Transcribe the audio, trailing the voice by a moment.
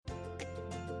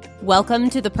Welcome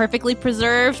to the Perfectly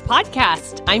Preserved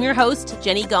podcast. I'm your host,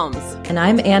 Jenny Gomes. And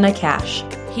I'm Anna Cash.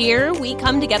 Here we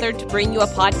come together to bring you a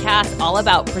podcast all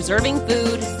about preserving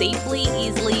food safely,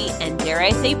 easily, and dare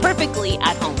I say perfectly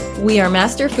at home. We are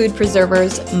master food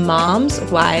preservers, moms,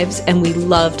 wives, and we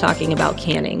love talking about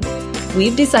canning.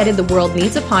 We've decided the world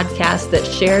needs a podcast that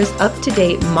shares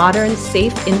up-to-date, modern,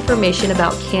 safe information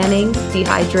about canning,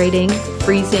 dehydrating,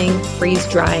 freezing,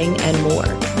 freeze-drying, and more.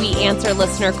 We answer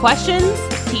listener questions,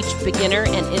 teach beginner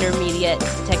and intermediate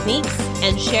techniques,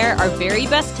 and share our very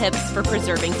best tips for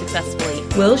preserving successfully.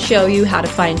 We'll show you how to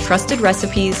find trusted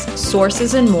recipes,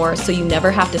 sources, and more so you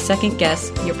never have to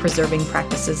second-guess your preserving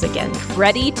practices again.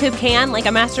 Ready to can like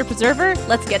a master preserver?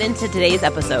 Let's get into today's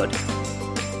episode.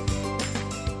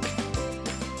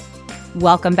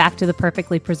 Welcome back to the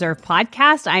Perfectly Preserved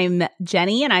podcast. I'm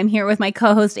Jenny and I'm here with my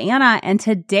co-host Anna. And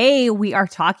today we are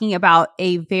talking about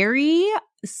a very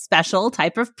special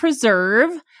type of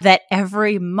preserve that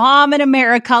every mom in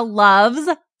America loves,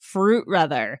 fruit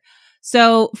leather.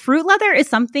 So fruit leather is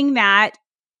something that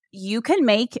you can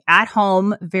make at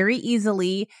home very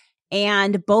easily.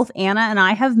 And both Anna and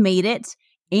I have made it.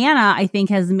 Anna, I think,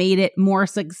 has made it more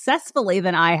successfully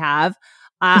than I have.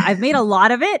 I've made a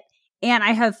lot of it. And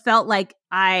I have felt like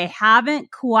I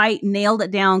haven't quite nailed it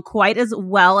down quite as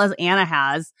well as Anna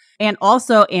has. And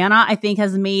also Anna, I think,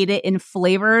 has made it in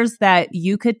flavors that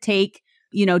you could take,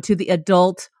 to the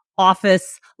adult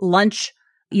office lunch,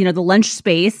 the lunch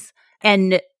space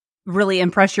and really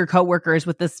impress your coworkers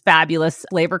with this fabulous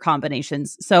flavor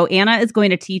combinations. So Anna is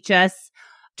going to teach us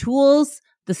tools,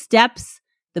 the steps,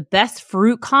 the best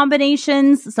fruit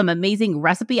combinations, some amazing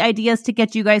recipe ideas to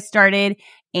get you guys started,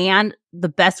 and the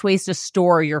best ways to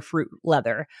store your fruit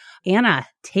leather. Anna,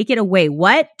 take it away.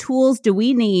 What tools do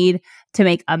we need to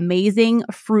make amazing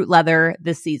fruit leather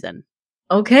this season?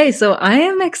 Okay, so I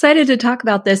am excited to talk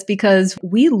about this because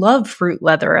we love fruit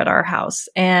leather at our house.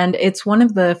 And it's one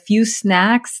of the few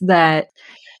snacks that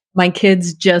my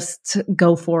kids just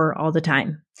go for all the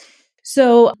time.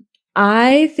 So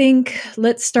I think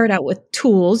let's start out with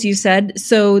tools, you said.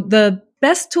 So the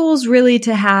best tools really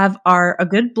to have are a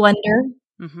good blender,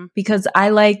 because I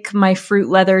like my fruit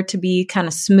leather to be kind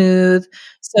of smooth.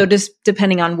 So just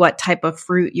depending on what type of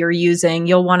fruit you're using,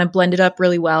 you'll want to blend it up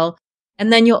really well.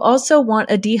 And then you'll also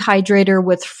want a dehydrator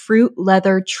with fruit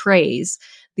leather trays.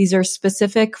 These are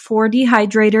specific for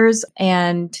dehydrators,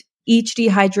 and each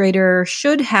dehydrator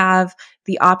should have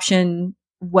the option,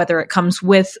 whether it comes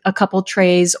with a couple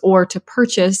trays or to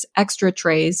purchase extra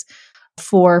trays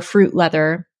for fruit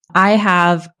leather. I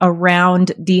have a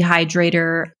round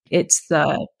dehydrator.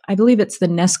 I believe it's the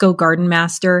Nesco Garden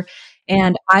Master.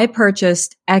 And I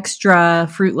purchased extra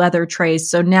fruit leather trays.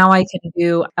 So now I can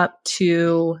do up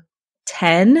to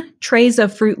 10 trays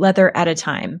of fruit leather at a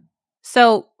time.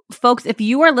 So folks, if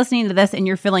you are listening to this and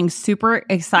you're feeling super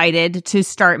excited to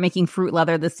start making fruit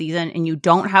leather this season and you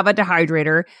don't have a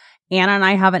dehydrator, Anna and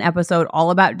I have an episode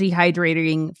all about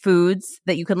dehydrating foods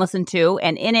that you can listen to.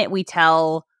 And in it, we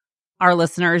tell our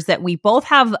listeners that we both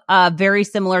have very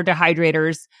similar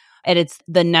dehydrators. And it's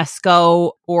the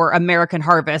Nesco or American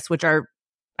Harvest, which are,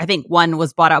 I think one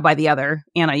was bought out by the other.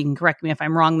 Anna, you can correct me if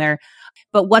I'm wrong there.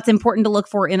 But what's important to look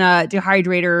for in a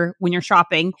dehydrator when you're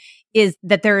shopping is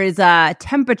that there is a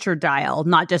temperature dial,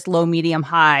 not just low, medium,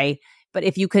 high. But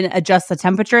if you can adjust the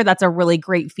temperature, that's a really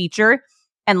great feature.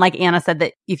 And like Anna said,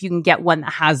 that if you can get one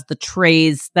that has the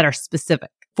trays that are specific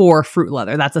for fruit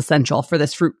leather, that's essential for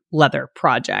this fruit leather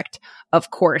project,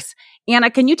 of course. Anna,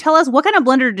 can you tell us what kind of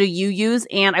blender do you use?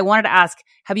 And I wanted to ask,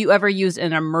 have you ever used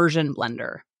an immersion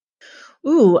blender?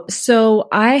 Ooh, so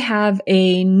I have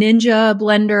a Ninja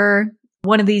blender.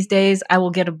 One of these days I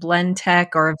will get a Blendtec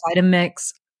or a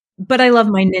Vitamix, but I love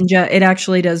my Ninja. It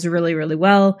actually does really, really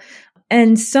well.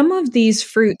 And some of these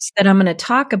fruits that I'm going to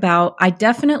talk about, I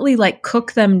definitely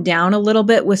cook them down a little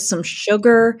bit with some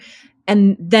sugar.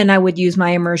 And then I would use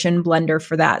my immersion blender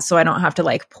for that. So I don't have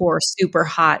to pour super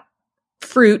hot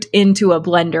fruit into a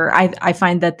blender. I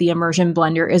find that the immersion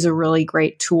blender is a really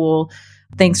great tool.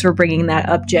 Thanks for bringing that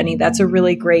up, Jenny. That's a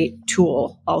really great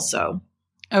tool also.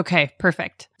 Okay,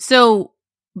 perfect. So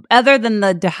other than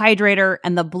the dehydrator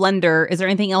and the blender, is there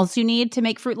anything else you need to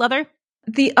make fruit leather?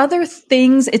 The other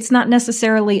things, it's not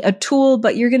necessarily a tool,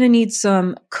 but you're going to need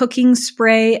some cooking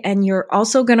spray, and you're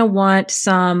also going to want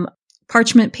some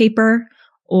parchment paper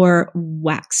or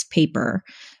wax paper.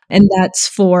 And that's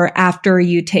for after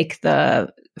you take the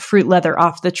fruit leather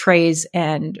off the trays,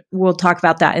 and we'll talk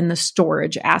about that in the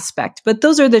storage aspect. But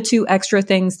those are the two extra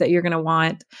things that you're going to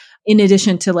want in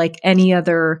addition to any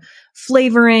other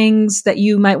flavorings that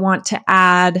you might want to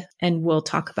add. And we'll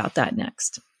talk about that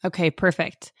next. Okay,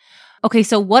 perfect. Okay,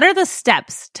 so what are the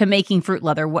steps to making fruit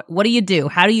leather? What do you do?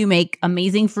 How do you make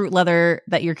amazing fruit leather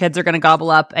that your kids are going to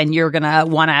gobble up and you're going to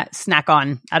want to snack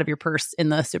on out of your purse in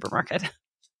the supermarket?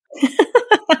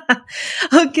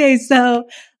 Okay, so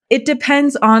it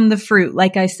depends on the fruit.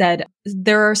 Like I said,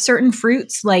 there are certain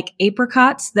fruits like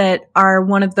apricots that are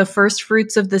one of the first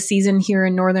fruits of the season here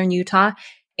in northern Utah.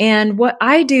 And what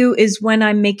I do is when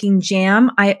I'm making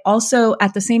jam, I also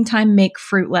at the same time make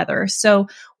fruit leather. So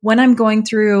when I'm going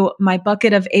through my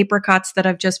bucket of apricots that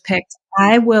I've just picked,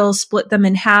 I will split them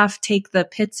in half, take the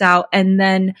pits out, and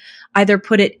then either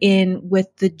put it in with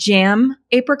the jam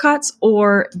apricots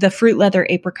or the fruit leather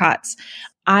apricots.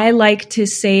 I like to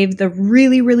save the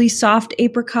really, really soft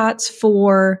apricots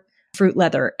for fruit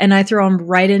leather, and I throw them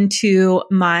right into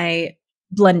my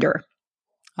blender.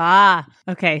 Ah,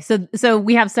 okay. So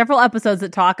we have several episodes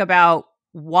that talk about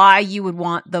why you would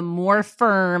want the more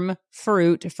firm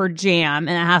fruit for jam,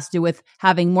 and it has to do with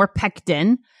having more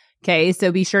pectin. Okay,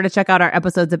 so be sure to check out our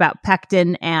episodes about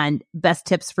pectin and best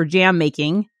tips for jam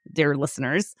making, dear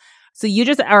listeners. So you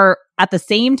just are at the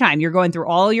same time, you're going through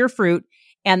all your fruit,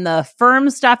 and the firm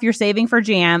stuff you're saving for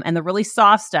jam, and the really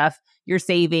soft stuff you're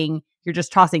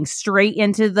just tossing straight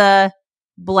into the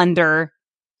blender,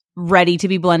 ready to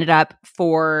be blended up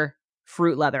for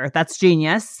fruit leather. That's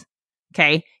genius.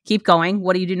 Okay, keep going.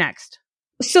 What do you do next?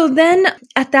 So then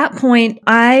at that point,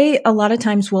 I a lot of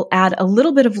times will add a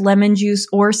little bit of lemon juice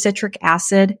or citric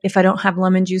acid if I don't have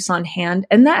lemon juice on hand.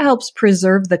 And that helps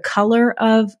preserve the color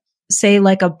of, say,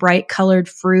 like a bright colored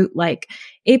fruit like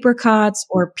apricots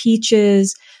or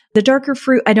peaches. The darker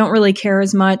fruit, I don't really care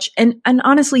as much. And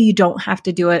honestly, you don't have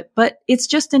to do it, but it's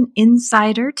just an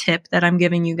insider tip that I'm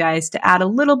giving you guys to add a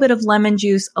little bit of lemon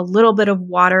juice, a little bit of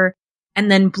water, and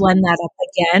then blend that up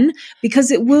again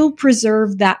because it will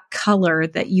preserve that color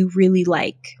that you really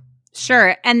like.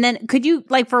 Sure. And then could you,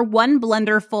 like for one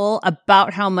blender full,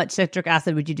 about how much citric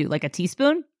acid would you do? Like a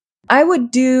teaspoon? I would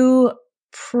do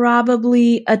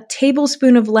probably a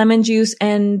tablespoon of lemon juice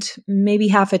and maybe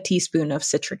half a teaspoon of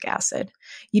citric acid.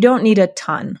 You don't need a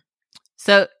ton.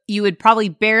 So you would probably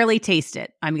barely taste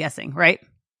it, I'm guessing, right?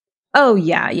 Oh,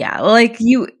 yeah. Like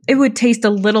it would taste a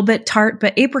little bit tart,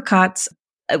 but apricots,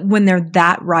 when they're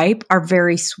that ripe, are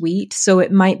very sweet. So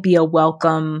it might be a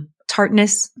welcome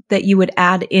tartness that you would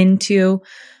add into.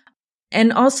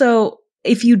 And also,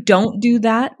 if you don't do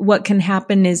that, what can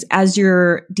happen is as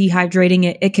you're dehydrating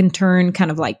it, it can turn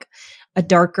kind of like a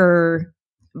darker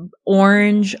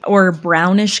orange or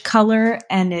brownish color.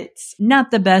 And it's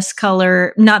not the best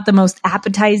color, not the most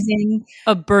appetizing.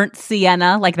 A burnt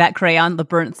sienna, like that crayon, the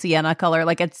burnt sienna color.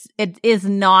 Like it is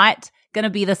not going to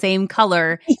be the same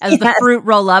color as the fruit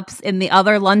roll-ups in the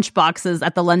other lunch boxes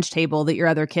at the lunch table that your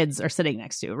other kids are sitting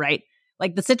next to, right?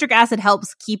 Like the citric acid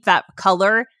helps keep that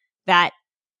color that,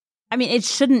 I mean, it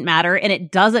shouldn't matter, and it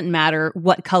doesn't matter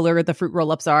what color the fruit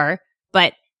roll-ups are,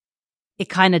 but it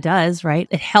kind of does, right?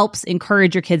 It helps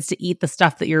encourage your kids to eat the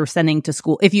stuff that you're sending to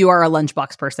school. If you are a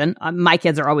lunchbox person, my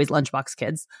kids are always lunchbox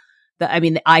kids.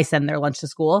 I send their lunch to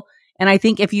school. And I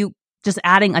think if you just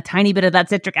adding a tiny bit of that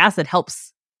citric acid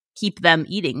helps keep them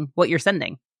eating what you're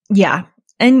sending. Yeah.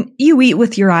 And you eat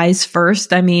with your eyes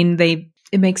first. I mean,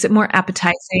 it makes it more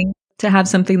appetizing to have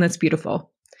something that's beautiful.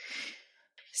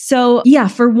 So yeah,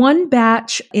 for one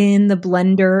batch in the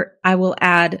blender, I will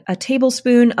add a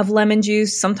tablespoon of lemon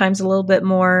juice, sometimes a little bit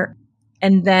more.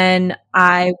 And then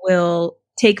I will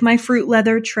take my fruit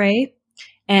leather tray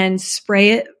and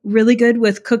spray it really good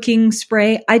with cooking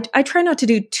spray. I try not to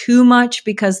do too much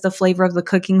because the flavor of the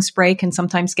cooking spray can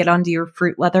sometimes get onto your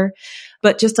fruit leather,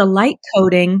 but just a light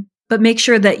coating, but make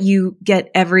sure that you get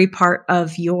every part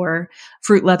of your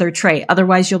fruit leather tray.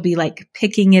 Otherwise you'll be like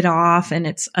picking it off and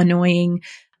it's annoying.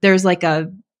 There's like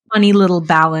a funny little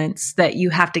balance that you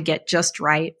have to get just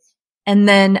right. And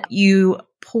then you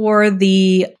pour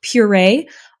the puree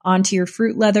onto your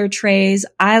fruit leather trays.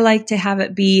 I like to have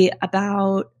it be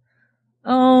about,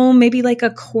 maybe like a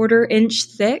 1/4 inch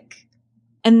thick.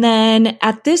 And then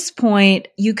at this point,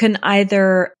 you can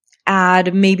either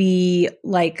add maybe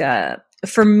like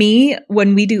for me,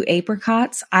 when we do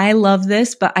apricots, I love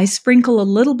this, but I sprinkle a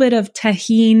little bit of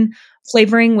Tajín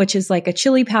flavoring, which is like a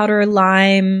chili powder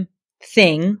lime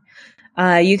thing.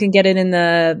 You can get it in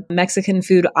the Mexican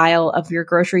food aisle of your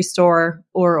grocery store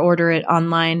or order it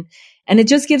online. And it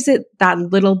just gives it that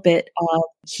little bit of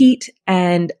heat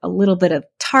and a little bit of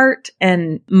tart,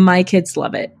 and my kids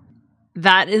love it.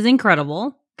 That is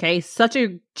incredible. Okay, such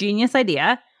a genius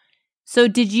idea. So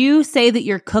did you say that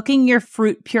you're cooking your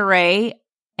fruit puree?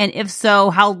 And if so,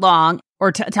 how long?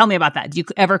 Or tell me about that. Do you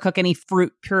ever cook any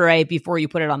fruit puree before you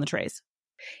put it on the trays?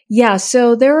 Yeah,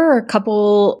 so there are a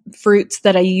couple fruits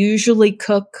that I usually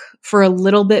cook for a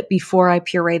little bit before I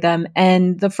puree them.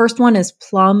 And the first one is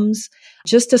plums,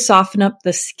 just to soften up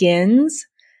the skins.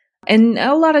 And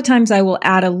a lot of times I will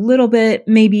add a little bit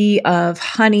maybe of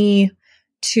honey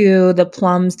to the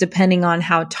plums, depending on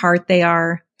how tart they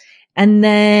are. And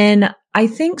then I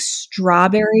think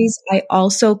strawberries, I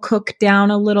also cook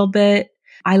down a little bit.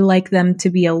 I like them to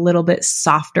be a little bit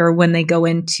softer when they go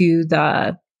into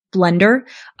the blender.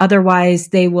 Otherwise,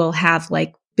 they will have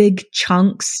like big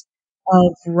chunks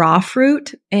of raw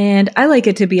fruit. And I like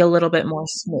it to be a little bit more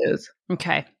smooth.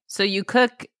 Okay. So you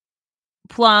cook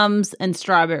plums and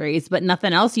strawberries, but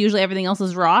nothing else? Usually everything else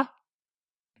is raw?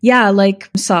 Yeah, like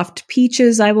soft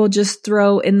peaches, I will just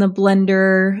throw in the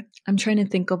blender. I'm trying to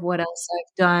think of what else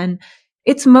I've done.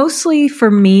 It's mostly, for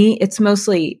me, it's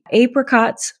mostly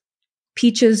apricots,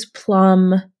 peaches,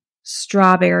 plum,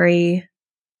 strawberry.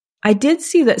 I did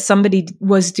see that somebody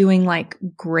was doing like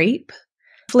grape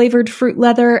flavored fruit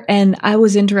leather, and I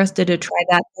was interested to try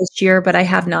that this year, but I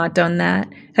have not done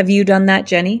that. Have you done that,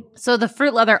 Jenny? So the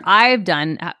fruit leather I've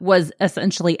done was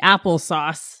essentially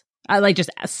applesauce. I like just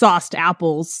sauced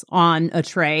apples on a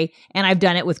tray, and I've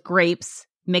done it with grapes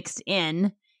mixed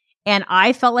in. And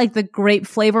I felt like the grape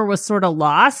flavor was sort of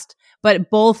lost, but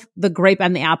both the grape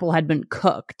and the apple had been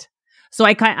cooked. So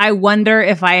I wonder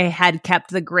if I had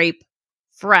kept the grape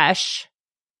fresh,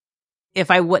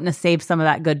 if I wouldn't have saved some of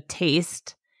that good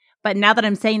taste. But now that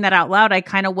I'm saying that out loud, I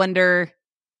kind of wonder.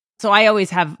 So I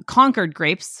always have Concord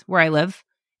grapes where I live.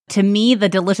 To me, the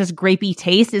delicious grapey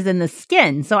taste is in the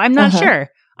skin. So I'm not sure.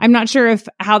 I'm not sure if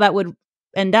how that would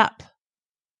end up.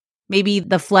 Maybe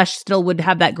the flesh still would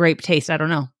have that grape taste. I don't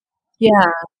know. Yeah.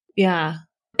 Yeah.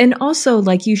 And also,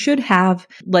 like, you should have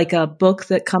like a book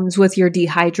that comes with your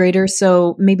dehydrator.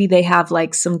 So maybe they have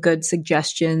like some good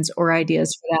suggestions or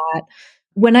ideas for that.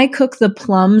 When I cook the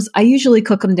plums, I usually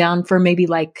cook them down for maybe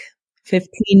like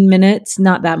 15 minutes,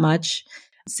 not that much.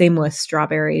 Same with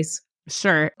strawberries.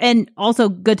 Sure. And also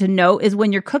good to know is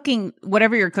when you're cooking,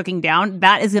 whatever you're cooking down,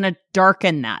 that is going to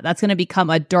darken that. That's going to become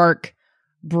a dark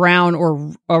brown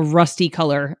or a rusty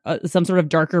color, some sort of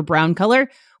darker brown color,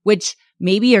 which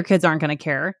maybe your kids aren't going to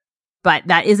care, but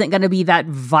that isn't going to be that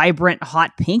vibrant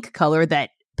hot pink color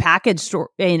that packaged,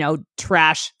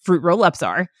 trash fruit roll-ups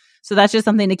are. So that's just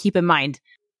something to keep in mind.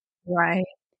 Right.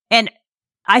 And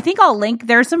I think I'll link,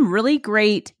 there's some really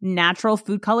great natural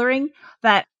food coloring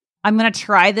that I'm going to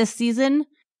try this season.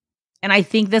 And I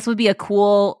think this would be a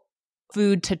cool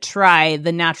food to try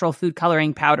the natural food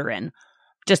coloring powder in,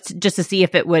 just to see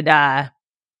if it would, I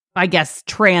guess,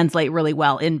 translate really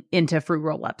well into fruit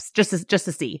roll-ups, just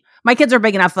to see. My kids are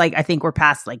big enough, like, I think we're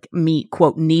past like me,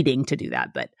 quote, needing to do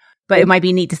that, but it might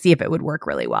be neat to see if it would work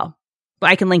really well. But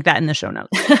I can link that in the show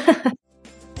notes.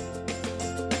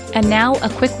 And now a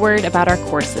quick word about our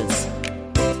courses.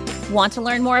 Want to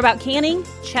learn more about canning?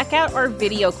 Check out our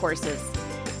video courses.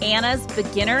 Anna's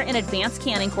beginner and advanced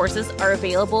canning courses are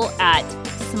available at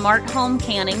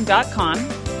smarthomecanning.com.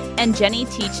 And Jenny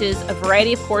teaches a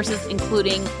variety of courses,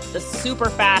 including the super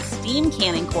fast steam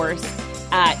canning course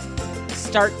at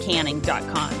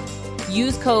startcanning.com.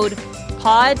 Use code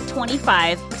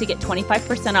POD25 to get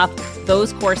 25% off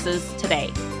those courses today.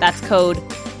 That's code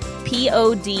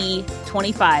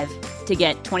POD25 to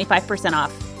get 25%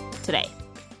 off today.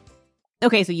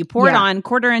 Okay, so you pour it on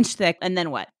 1/4 inch thick, and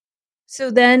then what? So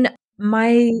then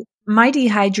my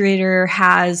dehydrator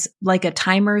has like a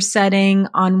timer setting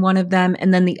on one of them,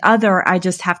 and then the other I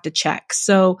just have to check.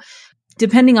 So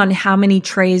depending on how many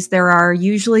trays there are,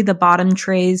 usually the bottom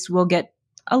trays will get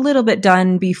a little bit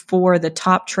done before the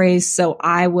top trays. So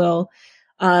I will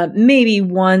maybe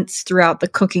once throughout the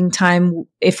cooking time,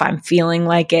 if I'm feeling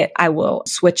like it, I will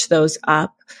switch those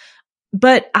up.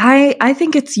 But I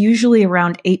think it's usually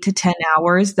around 8 to 10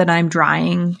 hours that I'm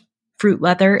drying fruit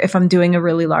leather if I'm doing a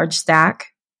really large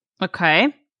stack.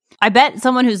 Okay. I bet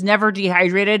someone who's never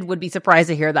dehydrated would be surprised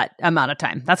to hear that amount of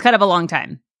time. That's kind of a long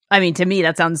time. I mean, to me,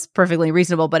 that sounds perfectly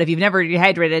reasonable, but if you've never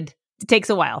dehydrated, it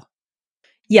takes a while.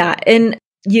 Yeah. And,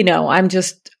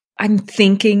 I'm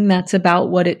thinking that's about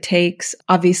what it takes.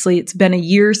 Obviously, it's been a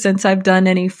year since I've done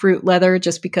any fruit leather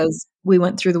just because we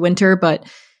went through the winter, but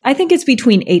I think it's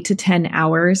between 8 to 10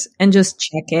 hours, and just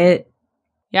check it.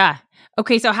 Yeah.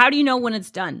 Okay. So how do you know when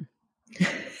it's done?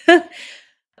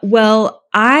 Well,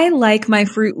 I like my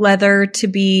fruit leather to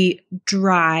be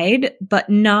dried, but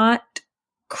not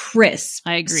crisp.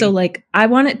 I agree. So like, I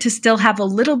want it to still have a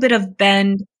little bit of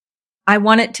bend. I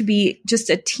want it to be just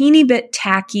a teeny bit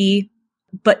tacky,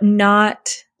 but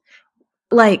not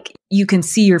like you can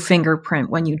see your fingerprint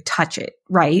when you touch it,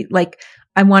 right? Like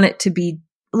I want it to be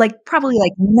like probably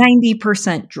like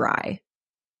 90% dry.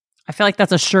 I feel like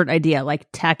that's a shirt idea, like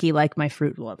tacky like my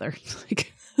fruit leather.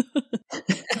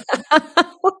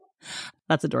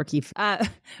 That's a dorky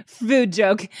food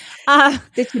joke.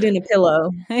 Stick it in a pillow.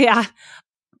 Yeah.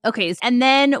 Okay. And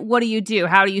then what do you do?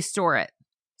 How do you store it?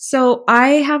 So I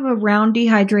have a round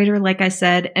dehydrator, like I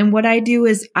said, and what I do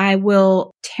is I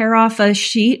will tear off a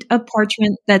sheet of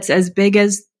parchment that's as big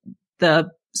as the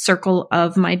circle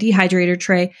of my dehydrator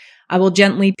tray. I will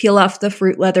gently peel off the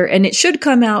fruit leather, and it should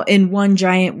come out in one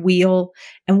giant wheel.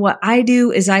 And what I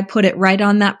do is I put it right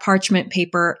on that parchment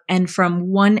paper, and from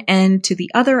one end to the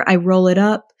other, I roll it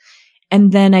up.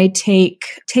 And then I take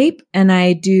tape and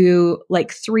I do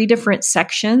like 3 different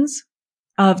sections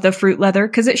of the fruit leather,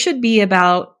 because it should be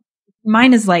about,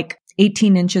 mine is like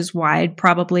 18 inches wide,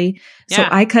 probably. Yeah. So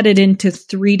I cut it into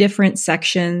 3 different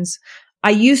sections.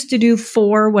 I used to do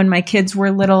 4 when my kids were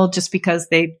little, just because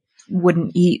they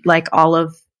wouldn't eat like all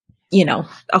of,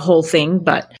 a whole thing.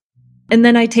 And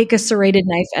then I take a serrated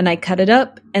knife and I cut it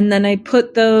up, and then I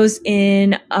put those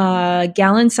in a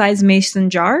gallon size mason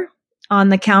jar on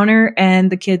the counter,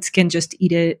 and the kids can just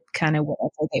eat it kind of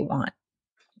whatever they want.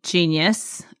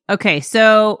 Genius. Okay.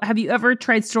 So have you ever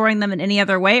tried storing them in any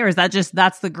other way, or is that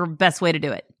that's the best way to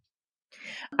do it?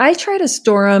 I try to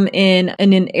store them in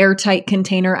an airtight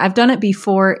container. I've done it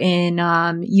before in,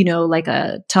 like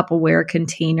a Tupperware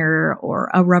container or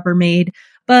a Rubbermaid,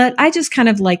 but I just kind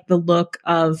of like the look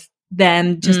of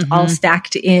them just all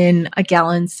stacked in a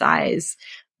gallon size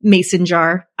mason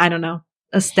jar. I don't know.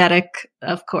 Aesthetic,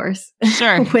 of course,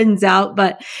 sure, wins out,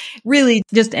 but really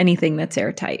just anything that's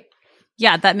airtight.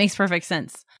 Yeah, that makes perfect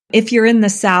sense. If you're in the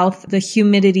South, the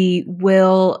humidity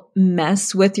will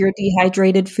mess with your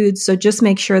dehydrated foods. So just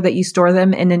make sure that you store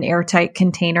them in an airtight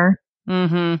container.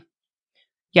 Mm-hmm.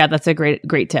 Yeah, that's a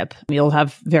great tip. You'll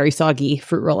have very soggy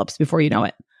fruit roll-ups before you know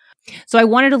it. So I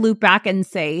wanted to loop back and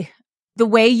say the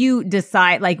way you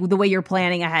decide, like the way you're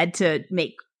planning ahead to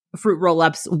make fruit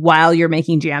roll-ups while you're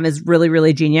making jam is really,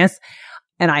 really genius.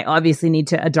 And I obviously need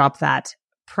to adopt that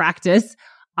practice.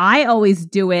 I always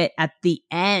do it at the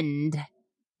end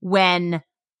when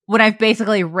I've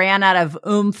basically ran out of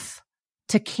oomph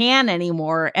to can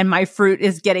anymore and my fruit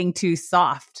is getting too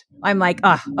soft. I'm like,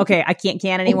 okay, I can't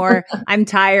can anymore. I'm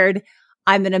tired.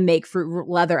 I'm going to make fruit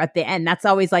leather at the end. That's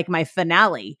always like my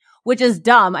finale, which is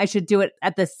dumb. I should do it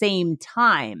at the same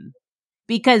time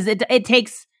because it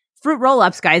takes fruit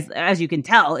roll-ups, guys, as you can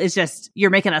tell, is just you're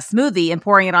making a smoothie and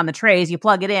pouring it on the trays. You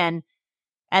plug it in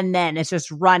and then it's just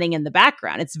running in the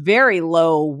background. It's very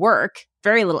low work,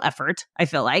 very little effort, I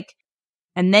feel like.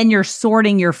 And then you're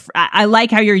sorting I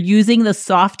like how you're using the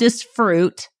softest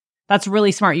fruit. That's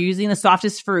really smart. You're using the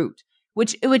softest fruit,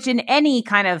 which in any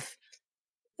kind of,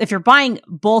 if you're buying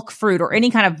bulk fruit or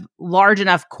any kind of large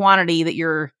enough quantity that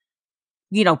you're,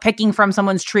 picking from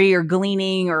someone's tree or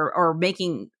gleaning or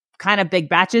making kind of big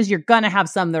batches, you're going to have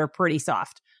some that are pretty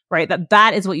soft, right?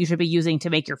 That is what you should be using to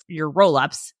make your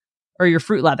roll-ups or your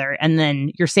fruit leather. And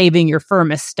then you're saving your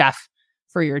firmest stuff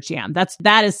for your jam.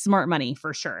 That is smart money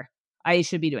for sure. I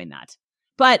should be doing that.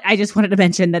 But I just wanted to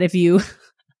mention that if you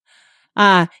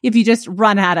just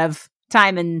run out of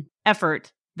time and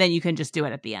effort, then you can just do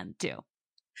it at the end too.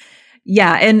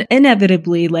 Yeah. And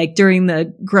inevitably, like during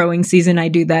the growing season, I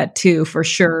do that too, for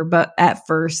sure. But at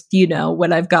first,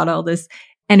 when I've got all this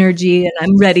energy and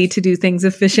I'm ready to do things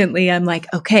efficiently, I'm like,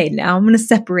 okay, now I'm going to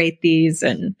separate these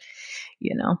and,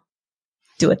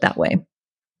 do it that way.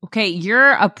 Okay,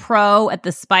 you're a pro at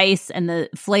the spice and the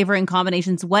flavoring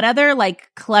combinations. What other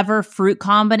clever fruit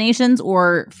combinations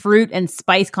or fruit and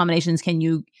spice combinations can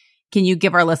you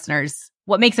give our listeners?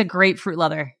 What makes a great fruit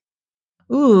leather?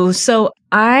 Ooh, so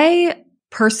I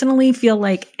personally feel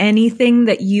like anything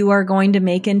that you are going to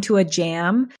make into a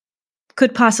jam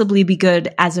could possibly be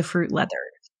good as a fruit leather.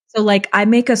 So I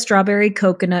make a strawberry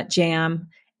coconut jam,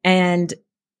 and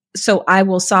so I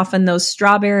will soften those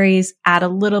strawberries, add a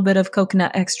little bit of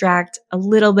coconut extract, a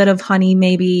little bit of honey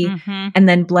maybe, and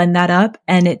then blend that up.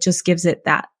 And it just gives it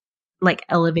that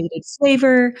elevated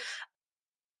flavor.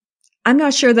 I'm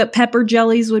not sure that pepper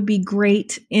jellies would be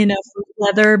great in a fruit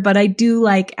leather, but I do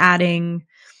like adding.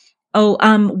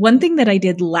 One thing that I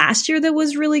did last year that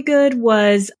was really good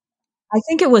was, I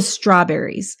think it was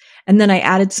strawberries. And then I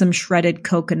added some shredded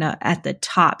coconut at the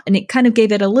top, and it kind of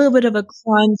gave it a little bit of a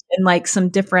crunch and some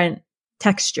different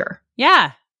texture.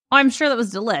 Yeah. Oh, I'm sure that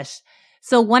was delish.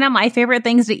 So one of my favorite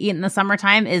things to eat in the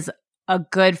summertime is a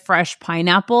good fresh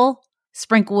pineapple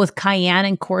sprinkled with cayenne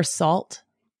and coarse salt.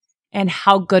 And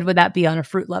how good would that be on a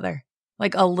fruit leather?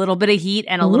 A little bit of heat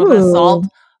and a little bit of salt.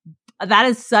 That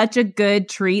is such a good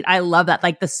treat. I love that.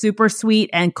 The super sweet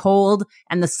and cold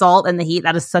and the salt and the heat.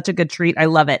 That is such a good treat. I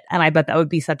love it. And I bet that would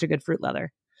be such a good fruit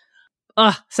leather.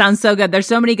 Oh, sounds so good. There's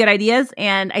so many good ideas.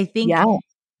 And I think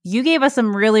you gave us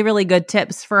some really, really good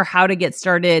tips for how to get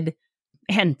started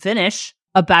and finish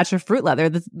a batch of fruit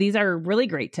leather. These are really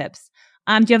great tips.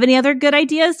 Do you have any other good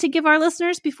ideas to give our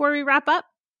listeners before we wrap up?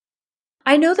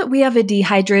 I know that we have a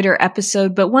dehydrator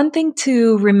episode, but one thing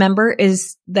to remember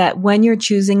is that when you're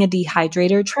choosing a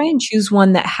dehydrator, try and choose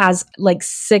one that has like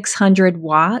 600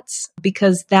 watts,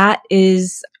 because that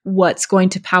is what's going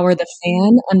to power the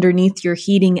fan underneath your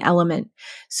heating element.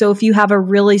 So if you have a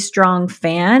really strong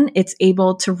fan, it's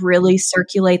able to really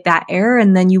circulate that air,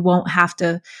 and then you won't have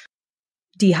to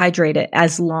dehydrate it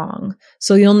as long.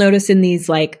 So you'll notice in these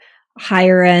like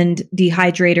higher end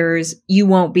dehydrators, you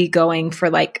won't be going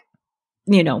for like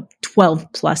 12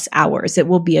 plus hours. It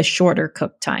will be a shorter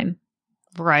cook time.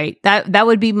 Right. That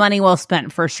would be money well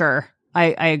spent for sure.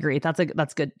 I agree. That's a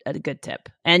good tip.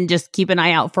 And just keep an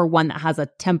eye out for one that has a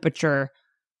temperature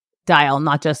dial,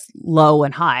 not just low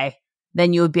and high.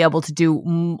 Then you would be able to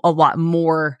do a lot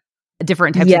more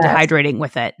different types of dehydrating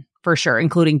with it for sure,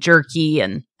 including jerky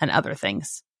and other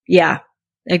things. Yeah,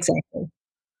 exactly.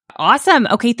 Awesome.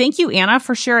 Okay. Thank you, Anna,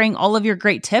 for sharing all of your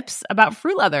great tips about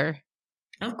fruit leather.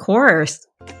 Of course.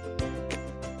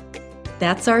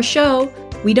 That's our show.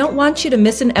 We don't want you to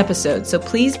miss an episode, so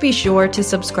please be sure to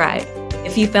subscribe.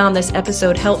 If you found this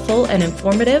episode helpful and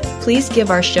informative, please give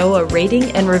our show a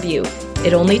rating and review.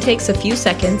 It only takes a few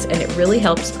seconds and it really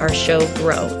helps our show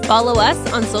grow. Follow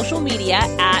us on social media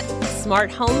at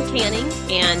Smart Home Canning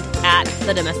and at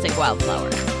The Domestic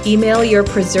Wildflower. Email your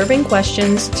preserving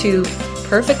questions to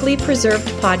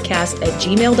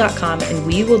perfectlypreservedpodcast@gmail.com, and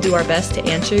we will do our best to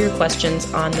answer your questions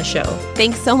on the show.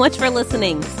 Thanks so much for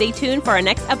listening. Stay tuned for our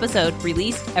next episode,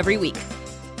 released every week.